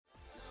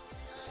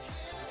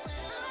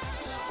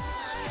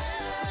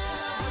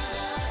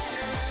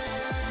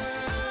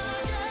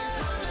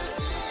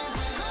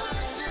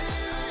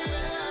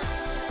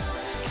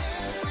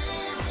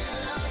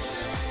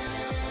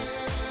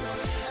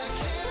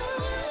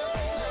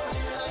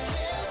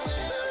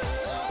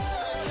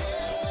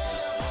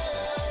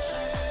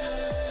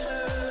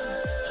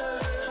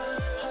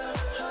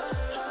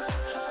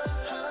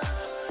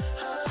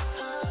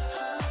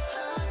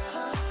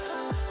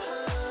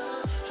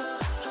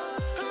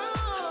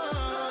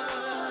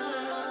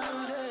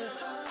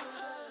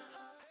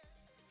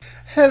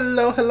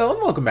Hello, hello,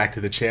 and welcome back to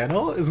the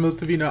channel. As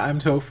most of you know, I'm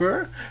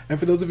Topher. And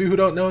for those of you who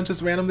don't know and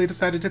just randomly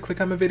decided to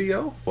click on my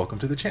video, welcome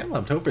to the channel.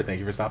 I'm Topher. Thank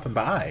you for stopping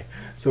by.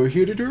 So we're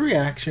here to do a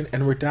reaction,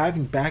 and we're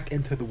diving back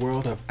into the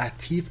world of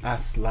Atif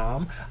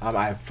Aslam.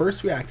 I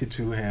first reacted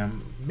to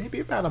him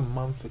maybe about a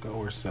month ago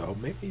or so,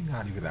 maybe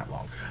not even that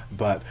long,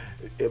 but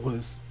it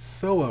was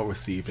so well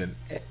received, and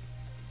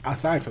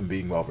aside from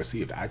being well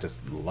received, I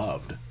just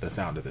loved the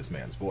sound of this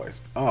man's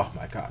voice. Oh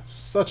my god,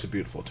 such a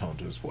beautiful tone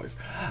to his voice.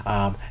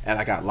 And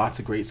I got lots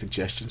of great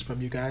suggestions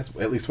from you guys,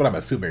 at least what I'm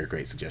assuming are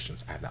great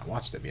suggestions. I have not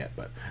watched them yet,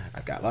 but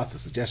I've got lots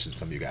of suggestions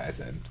from you guys,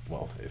 and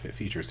well, if it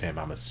features him,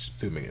 I'm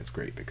assuming it's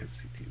great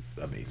because he's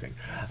amazing.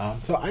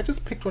 So I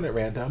just picked one at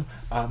random.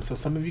 So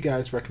some of you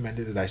guys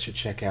recommended that I should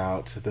check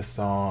out the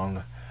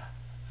song,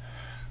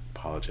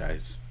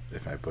 apologize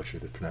if I butcher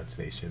the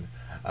pronunciation,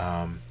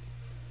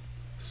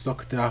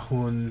 Sochta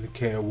Hoon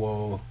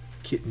Woh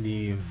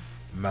Kitne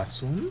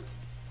Masoom.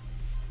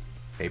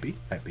 Maybe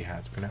might be how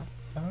it's pronounced.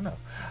 I don't know.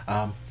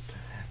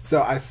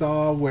 So I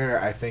saw where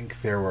I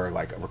think there were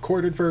like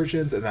recorded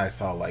versions, and I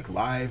saw like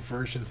live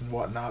versions and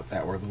whatnot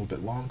that were a little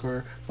bit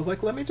longer. I was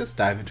like, let me just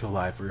dive into a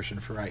live version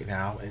for right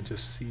now and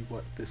just see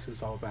what this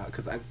is all about,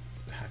 because I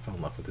fell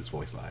in love with his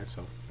voice live,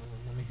 so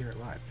let me hear it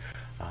live.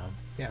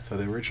 Yeah, so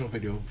the original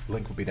video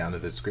link will be down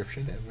in the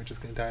description, and we're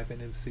just going to dive in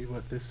and see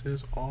what this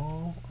is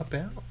all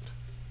about.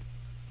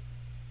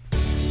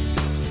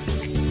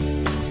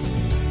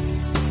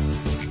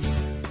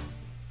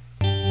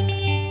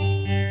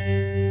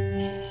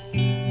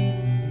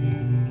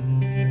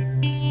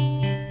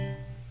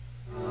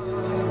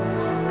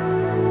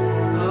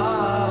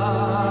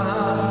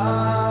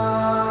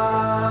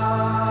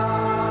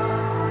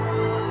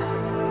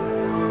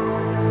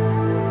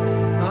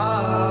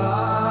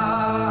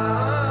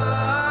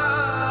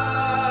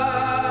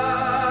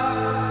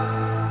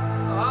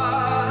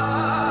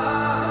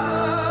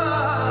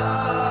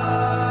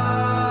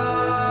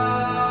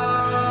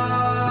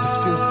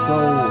 Just feels so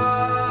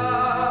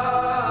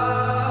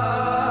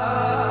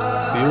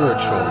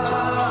spiritual,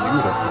 just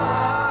beautiful.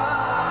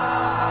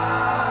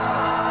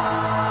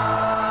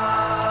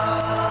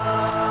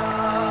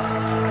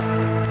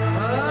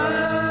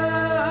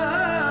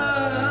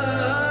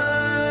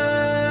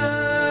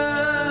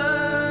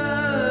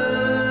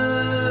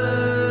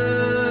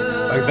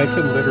 Like they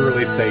could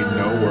literally say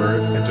no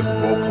words and just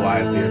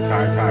vocalize the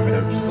entire time, and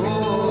it would just be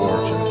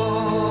gorgeous.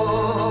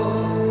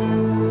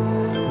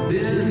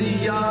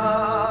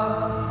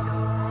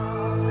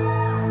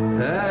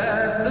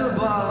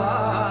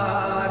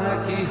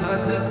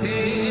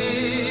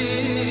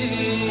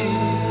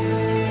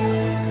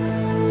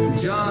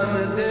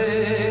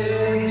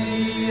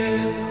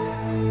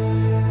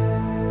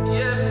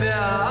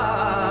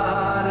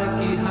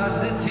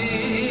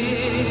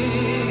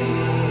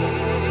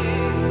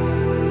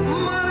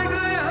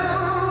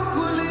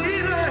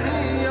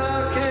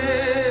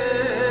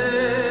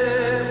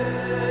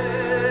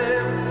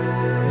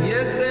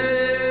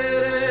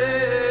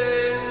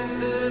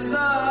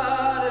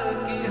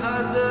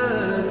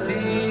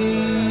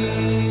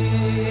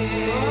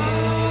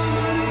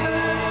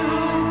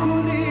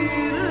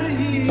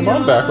 Come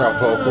on, background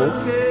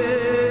vocals.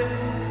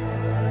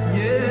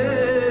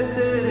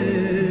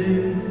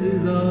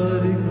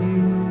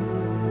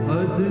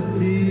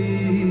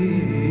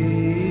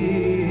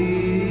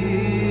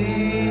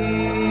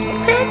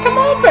 Okay, come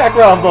on,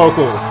 background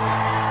vocals.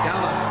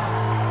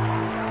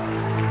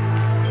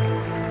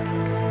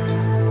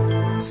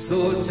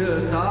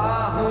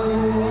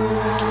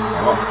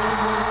 Oh.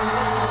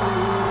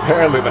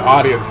 Apparently the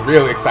audience is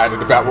really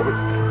excited about what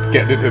we're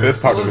getting into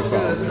this part of the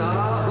song.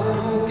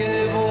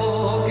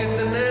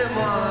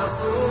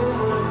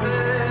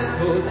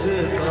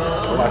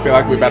 I feel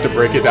like we're about to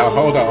break it down.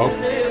 Hold on.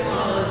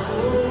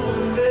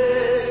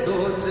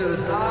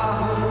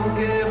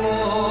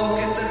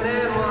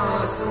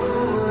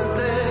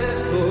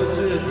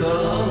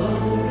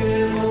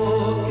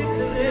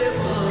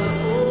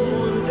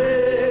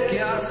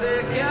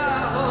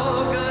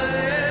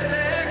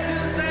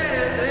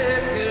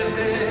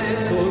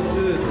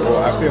 Oh,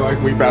 I feel like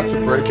we're about to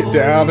break it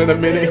down in a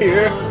minute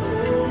here.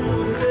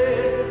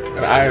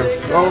 And I am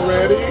so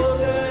ready.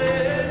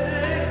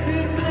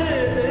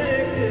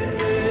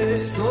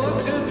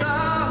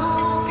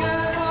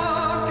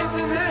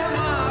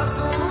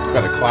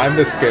 Gotta climb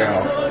the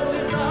scale.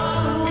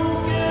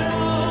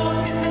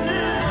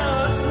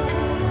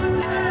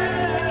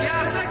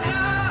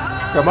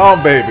 Come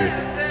on, baby.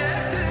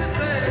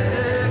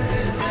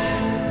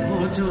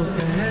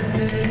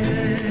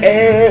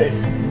 Hey.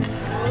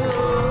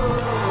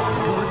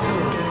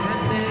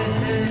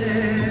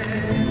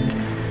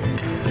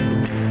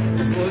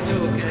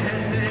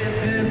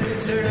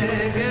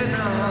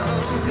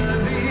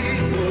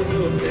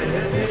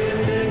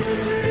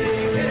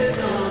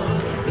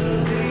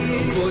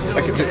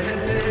 Like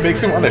it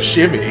makes him want to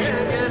shimmy.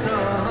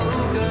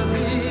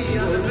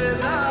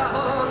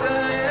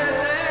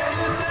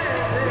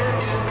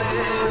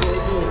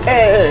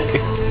 Hey!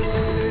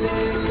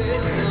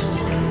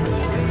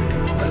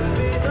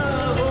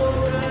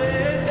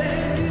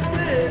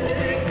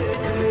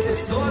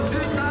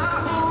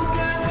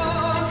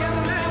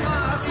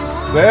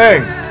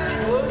 Sing!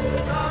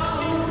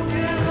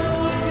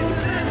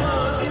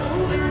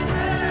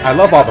 I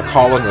love all the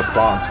call and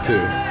response too.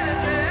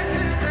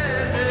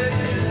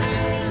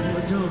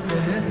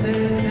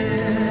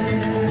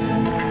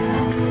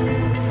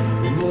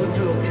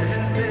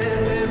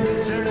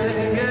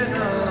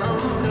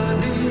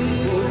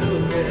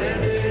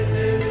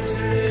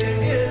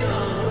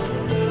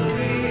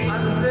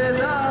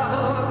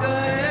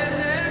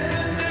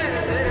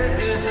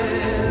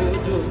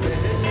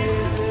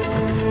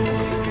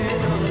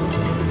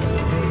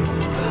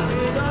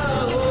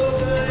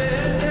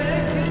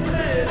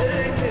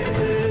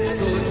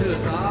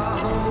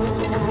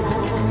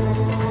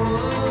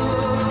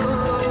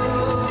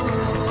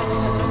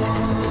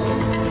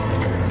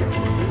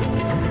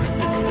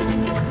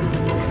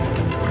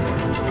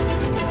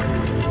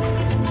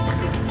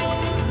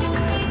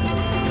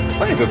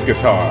 Play this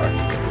guitar.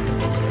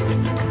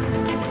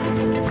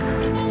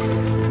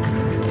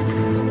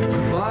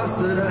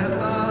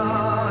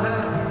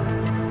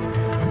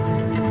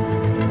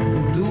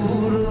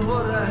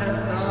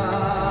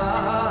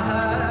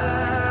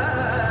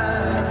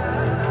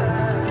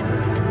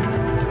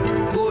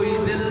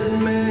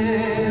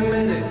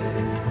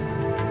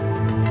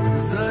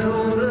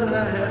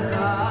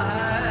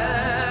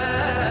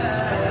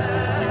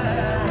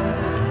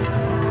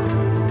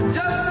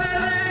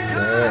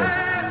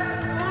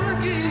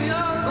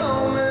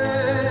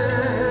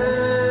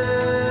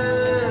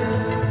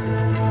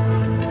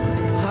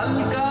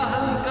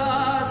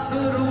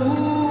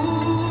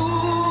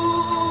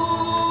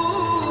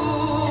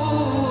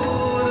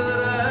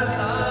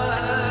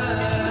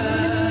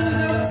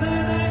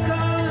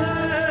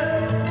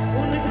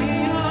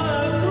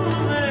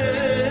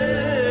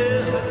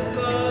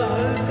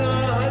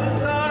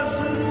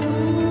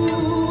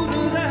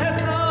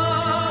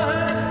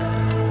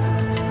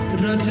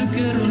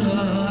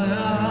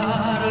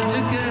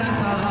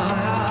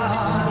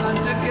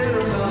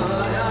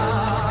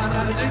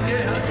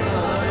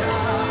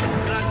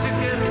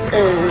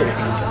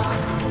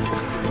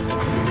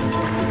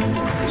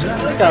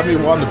 That got me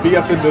wanting to be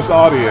up in this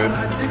audience.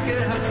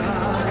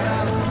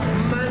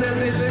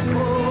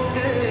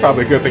 It's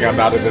probably a good thing I'm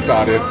not in this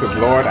audience, because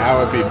Lord, I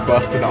would be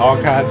busting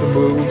all kinds of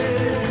moves.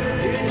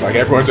 It's like,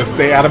 everyone just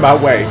stay out of my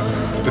way.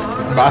 This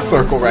is my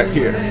circle right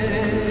here.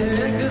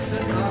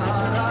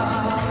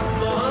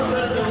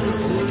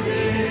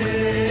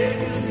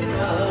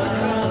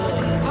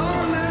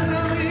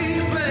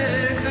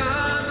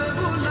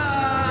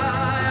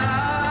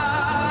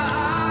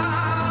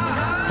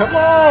 Come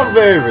on,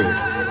 baby.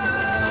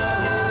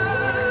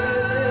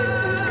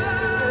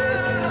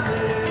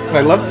 I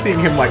love seeing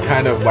him like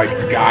kind of like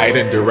guide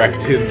and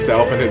direct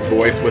himself and his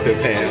voice with his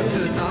hands.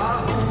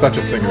 Such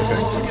a singer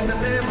thing.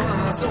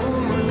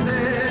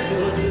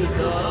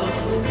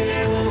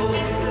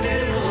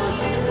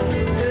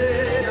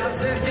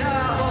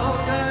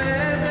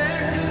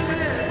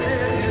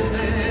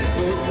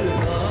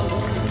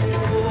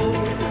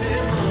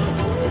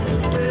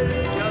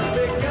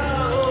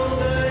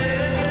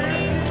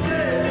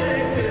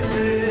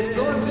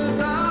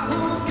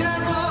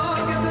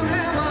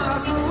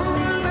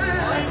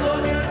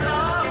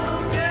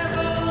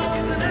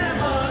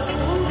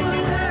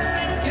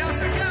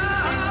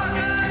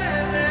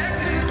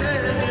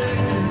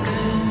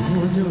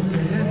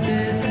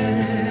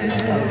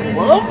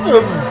 Love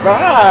this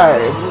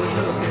vibe.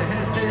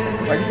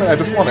 Like I said, I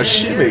just want to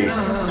shimmy.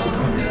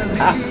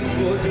 Ah,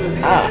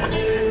 ah,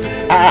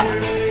 ah,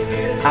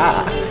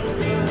 ah.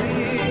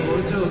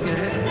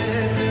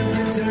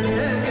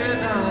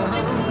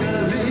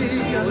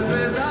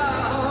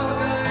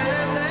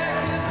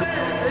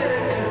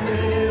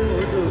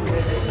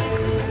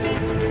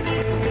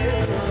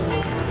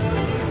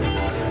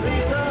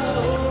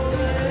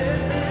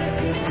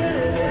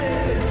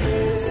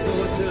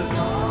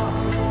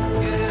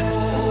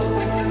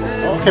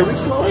 Okay, we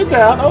slow it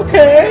down.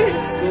 Okay.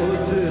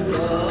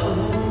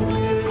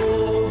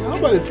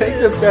 I'm going to take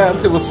this down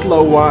to a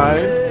slow whine.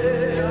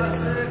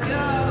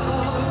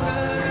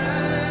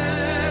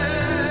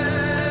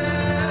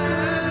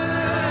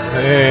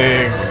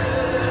 Sing.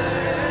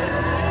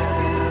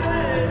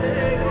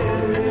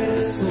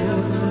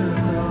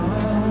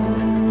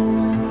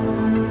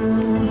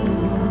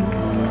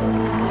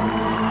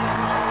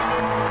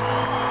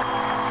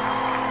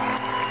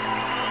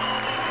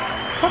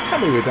 Don't tell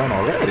me we're done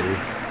already.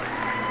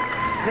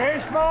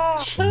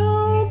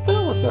 Child,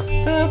 that was the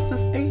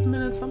fastest 8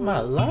 minutes of my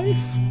life.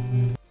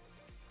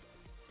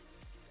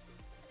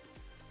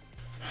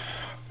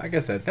 Like I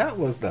said, that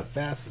was the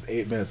fastest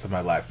 8 minutes of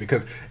my life,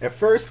 because at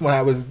first when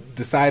I was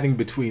deciding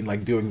between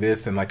like doing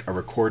this and like a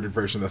recorded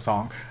version of the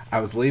song,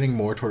 I was leaning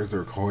more towards the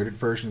recorded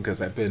version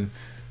because I've been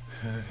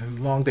a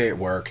long day at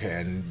work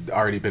and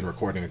already been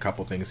recording a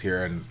couple things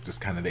here, and it's just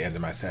kind of the end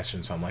of my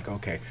session, so I'm like,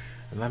 okay,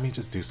 let me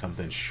just do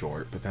something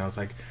short. But then I was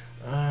like,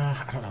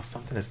 I don't know,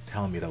 something is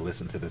telling me to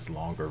listen to this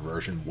longer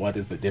version. What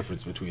is the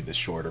difference between this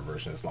shorter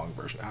version and this longer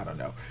version? I don't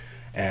know.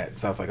 And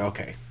so I was like,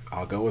 okay,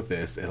 I'll go with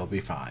this, it'll be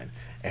fine.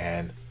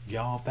 And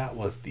Y'all, that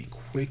was the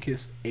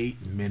quickest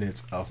 8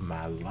 minutes of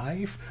my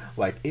life.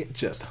 Like, it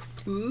just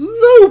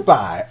flew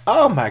by.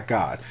 Oh my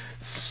God.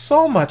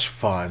 So much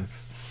fun.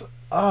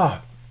 I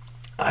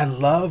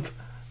love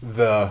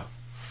the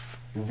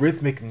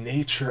rhythmic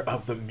nature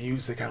of the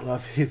music. I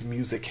love his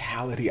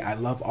musicality. I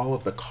love all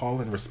of the call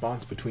and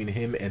response between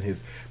him and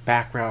his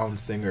background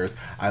singers.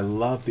 I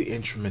love the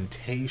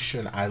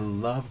instrumentation. I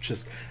love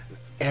just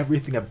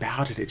everything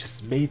about it. It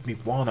just made me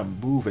want to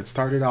move. It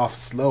started off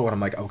slow and I'm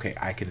like, okay,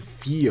 I can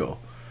feel.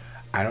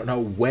 I don't know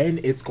when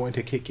it's going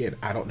to kick in.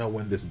 I don't know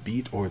when this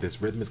beat or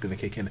this rhythm is going to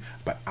kick in,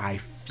 but I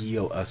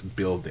feel us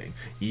building.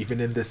 Even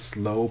in this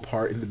slow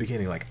part in the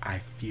beginning, like I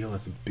feel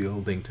us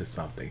building to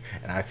something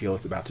and I feel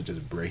it's about to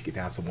just break it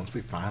down. So once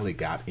we finally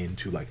got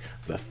into like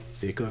the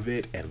thick of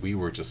it and we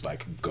were just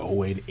like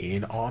going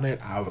in on it,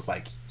 I was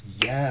like,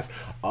 yes,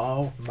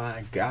 oh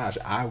my gosh.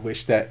 I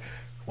wish that,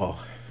 well,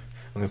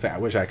 I'm gonna say I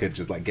wish I could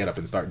just like get up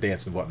and start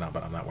dancing and whatnot,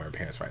 but I'm not wearing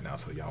pants right now,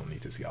 so y'all don't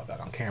need to see all that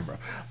on camera.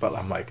 But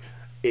I'm like,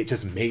 it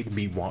just made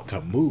me want to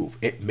move.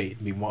 It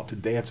made me want to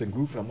dance and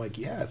groove. And I'm like,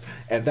 yes.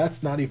 And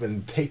that's not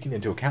even taking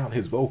into account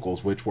his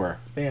vocals, which were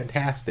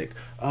fantastic.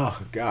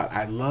 Oh God,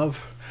 I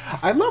love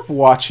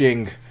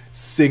watching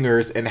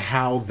singers and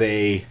how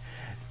they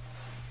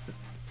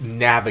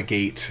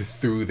navigate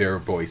through their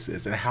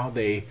voices and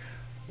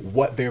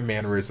what their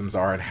mannerisms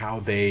are and how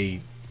they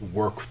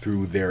work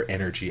through their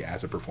energy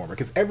as a performer.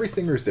 Because every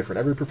singer is different.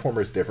 Every performer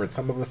is different.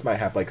 Some of us might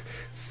have like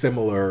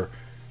similar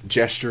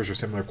gestures or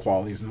similar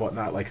qualities and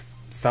whatnot. Like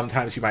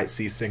sometimes you might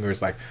see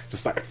singers like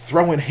just like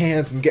throwing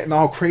hands and getting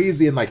all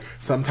crazy, and like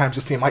sometimes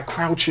you see them like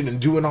crouching and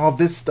doing all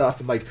this stuff,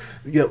 and like,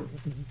 you know,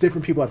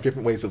 different people have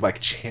different ways of like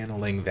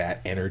channeling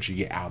that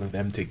energy out of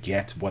them to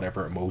get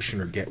whatever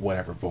emotion or get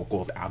whatever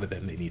vocals out of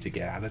them they need to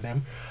get out of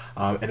them.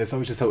 And it's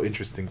always just so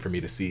interesting for me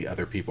to see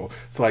other people.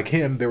 So like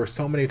him, there were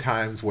so many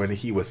times when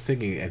he was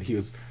singing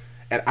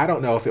and I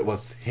don't know if it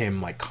was him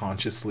like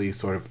consciously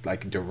sort of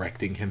like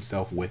directing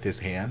himself with his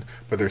hand,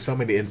 but there's so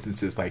many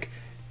instances like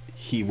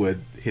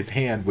his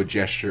hand would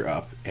gesture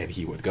up and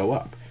he would go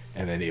up,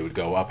 and then it would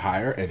go up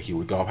higher and he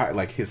would go up higher.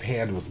 Like his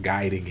hand was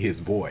guiding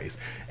his voice.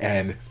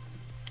 And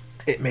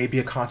it may be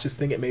a conscious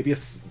thing, it may be a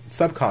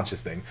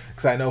subconscious thing.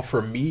 Because I know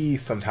for me,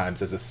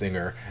 sometimes as a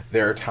singer,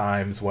 there are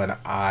times when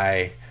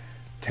I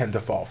tend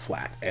to fall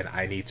flat and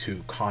I need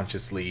to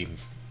consciously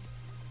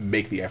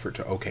make the effort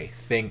to, okay,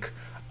 think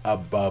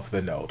above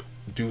the note,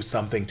 do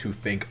something to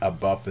think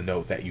above the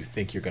note that you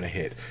think you're going to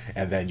hit,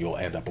 and then you'll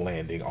end up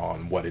landing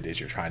on what it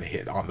is you're trying to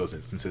hit on those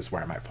instances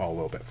where I might fall a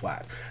little bit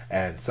flat.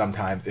 And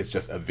sometimes it's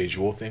just a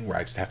visual thing where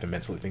I just have to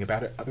mentally think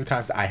about it. Other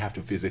times I have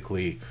to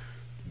physically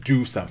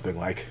do something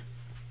like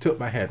tilt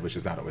my head, which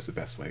is not always the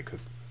best way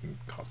because it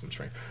causes some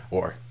strain,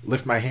 or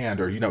lift my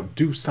hand, or, you know,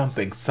 do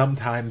something.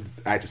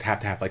 Sometimes I just have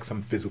to have like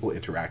some physical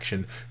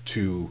interaction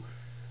to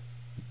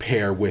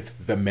pair with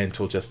the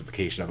mental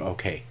justification of,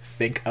 okay,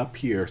 think up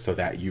here so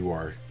that you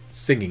are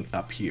singing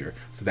up here,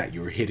 so that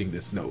you're hitting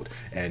this note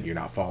and you're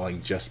not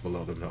falling just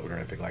below the note or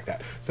anything like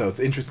that. So it's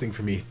interesting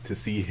for me to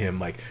see him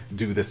like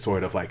do this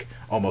sort of like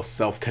almost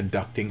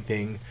self-conducting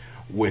thing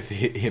with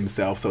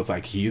himself. So it's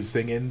like he's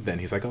singing, then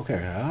he's like,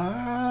 okay,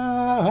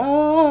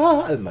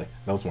 and like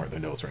those weren't the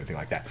notes or anything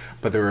like that,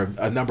 but there were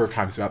a number of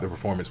times throughout the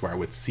performance where I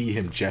would see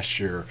him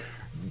gesture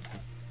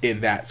in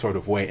that sort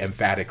of way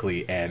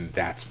emphatically, and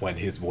that's when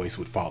his voice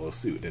would follow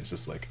suit. It's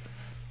just like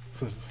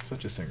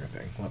such a singer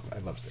thing. I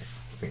love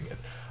singing it.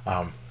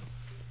 But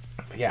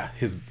yeah,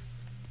 his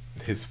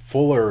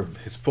fuller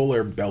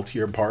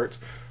beltier parts,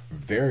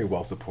 very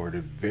well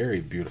supported,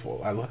 very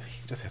beautiful.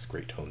 He just has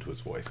great tone to his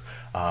voice.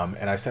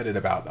 And I've said it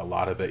about a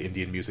lot of the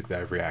Indian music that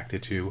I've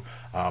reacted to.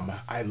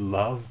 I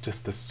love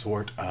just the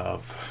sort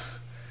of,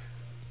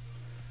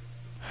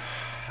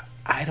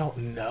 I don't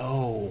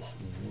know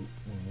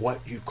what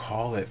you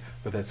call it,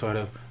 but that sort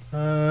of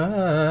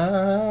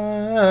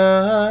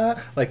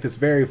like this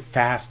very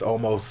fast,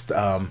 almost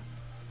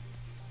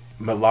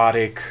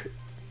melodic.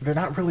 They're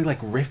not really like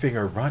riffing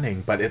or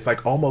running, but it's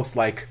like almost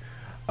like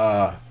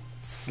a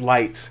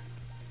slight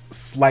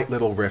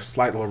little riff,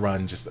 slight little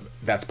run, just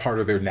that's part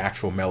of their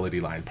natural melody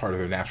line, part of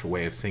their natural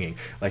way of singing.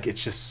 Like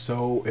it's just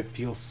so, it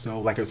feels so,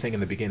 like I was saying in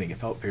the beginning, it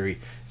felt very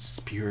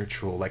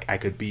spiritual, like I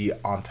could be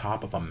on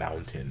top of a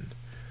mountain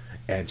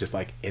and just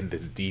like in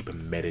this deep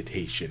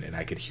meditation, and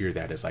I could hear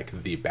that as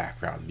like the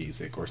background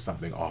music or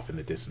something off in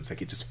the distance.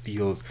 Like it just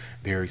feels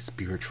very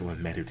spiritual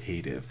and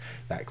meditative,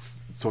 that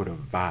sort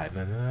of vibe.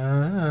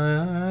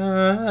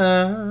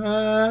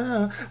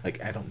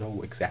 Like I don't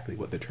know exactly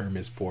what the term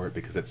is for it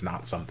because it's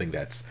not something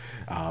that's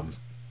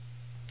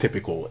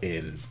typical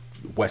in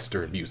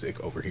Western music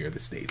over here in the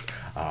States,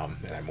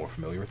 and I'm more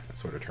familiar with that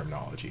sort of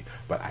terminology,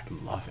 but I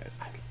love it.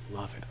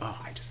 Oh,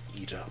 I just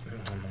eat up.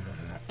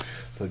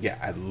 So yeah,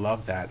 I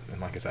love that. And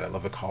like I said, I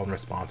love the call and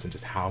response and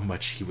just how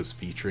much he was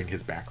featuring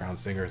his background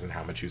singers and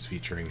how much he was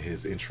featuring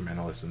his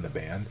instrumentalists in the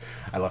band.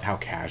 I love how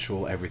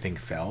casual everything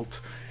felt.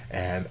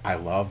 And I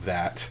love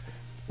that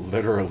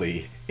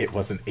literally it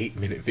was an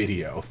 8-minute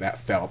video that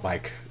felt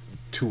like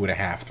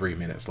 2.5, 3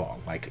 minutes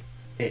long. Like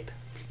it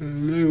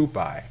flew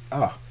by.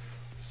 Oh,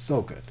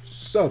 So good.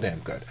 So damn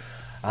good.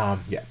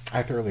 Yeah,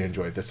 I thoroughly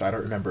enjoyed this. I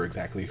don't remember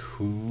exactly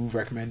who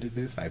recommended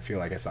this. I feel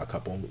like I saw a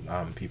couple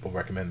people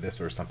recommend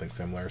this or something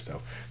similar.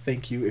 So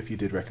thank you if you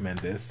did recommend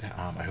this.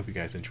 I hope you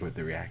guys enjoyed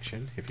the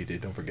reaction. If you did,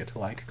 don't forget to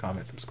like,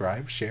 comment,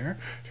 subscribe, share,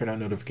 turn on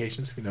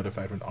notifications to be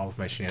notified when all of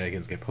my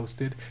shenanigans get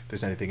posted. If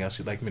there's anything else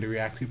you'd like me to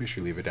react to, be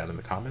sure to leave it down in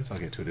the comments. I'll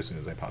get to it as soon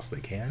as I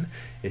possibly can.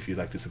 If you'd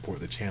like to support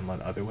the channel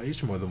in other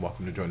ways, you're more than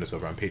welcome to join us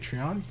over on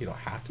Patreon. You don't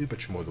have to,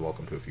 but you're more than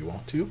welcome to if you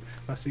want to.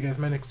 I'll see you guys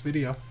in my next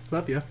video.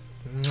 Love ya.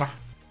 Mwah.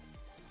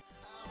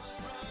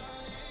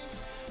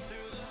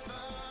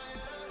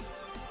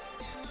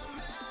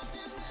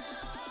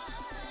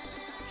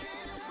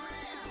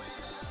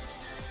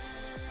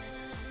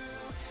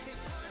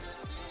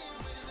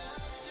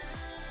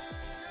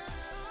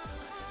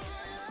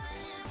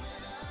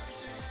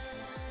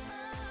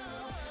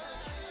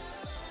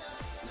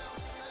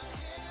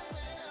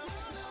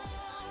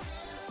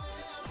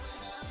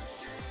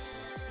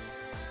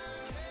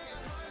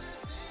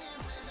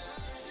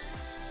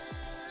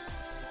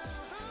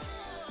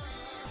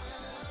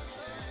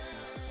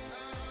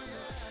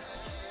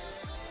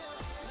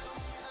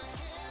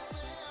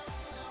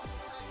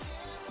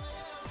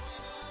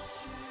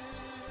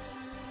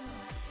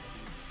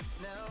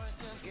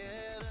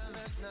 Together,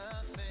 there's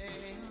nothing